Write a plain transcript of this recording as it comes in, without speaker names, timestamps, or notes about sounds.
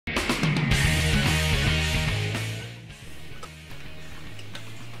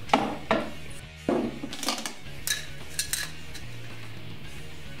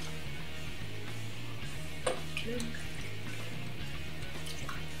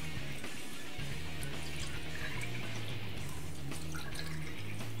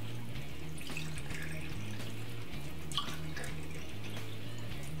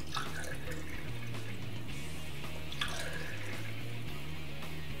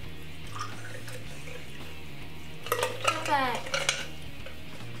perfect.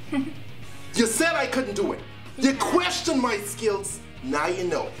 You said I couldn't do it. You questioned my skills. Now you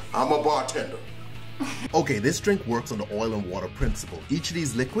know. I'm a bartender. Okay, this drink works on the oil and water principle. Each of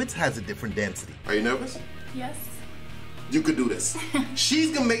these liquids has a different density. Are you nervous? Yes. You could do this.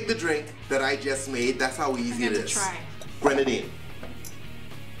 She's gonna make the drink that I just made. That's how easy it is. Try. Grenadine.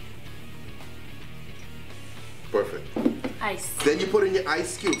 Perfect. Ice. Then you put in your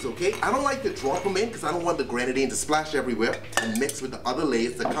ice cubes, okay? I don't like to drop them in because I don't want the grenadine to splash everywhere and mix with the other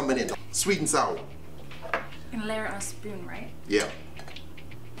layers that are coming in. Sweet and sour. And layer it on a spoon, right? Yeah.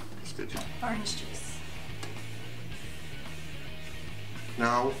 That's good. Orange juice.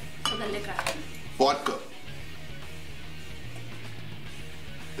 Now, For the liquor. vodka.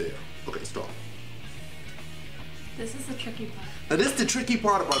 There. Okay, stop. This is the tricky part. Now this is the tricky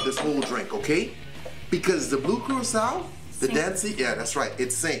part about this whole drink, okay? Because the blue curacao, the Sinks. density, yeah, that's right,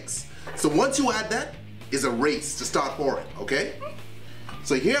 it sinks. So once you add that, it's a race to start pouring, okay?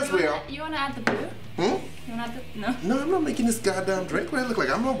 So here's where... You wanna add the blue? Hmm? You wanna add the... No? No, I'm not making this goddamn drink. What do I look like?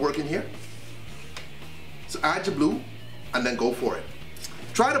 I'm not working here. So add your blue and then go for it.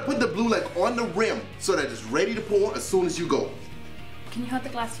 Try to put the blue like on the rim so that it's ready to pour as soon as you go. Can you hold the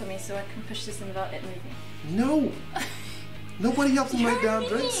glass for me so I can push this in without it moving? No. Nobody helps me make damn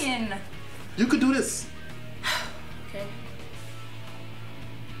drinks. You could do this. Okay.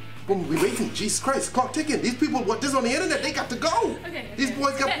 Boom, we waiting. Jesus Christ, clock ticking. These people want this on the internet. They got to go. Okay. These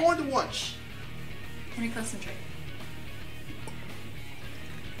boys got porn to watch. Let me concentrate.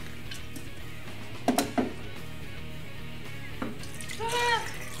 Ah.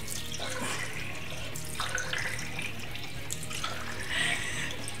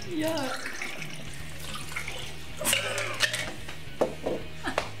 Yuck.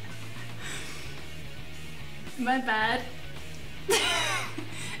 My bad.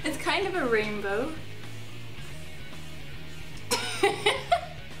 It's kind of a rainbow.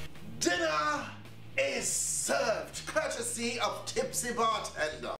 Dinner is served courtesy of Tipsy Bartender.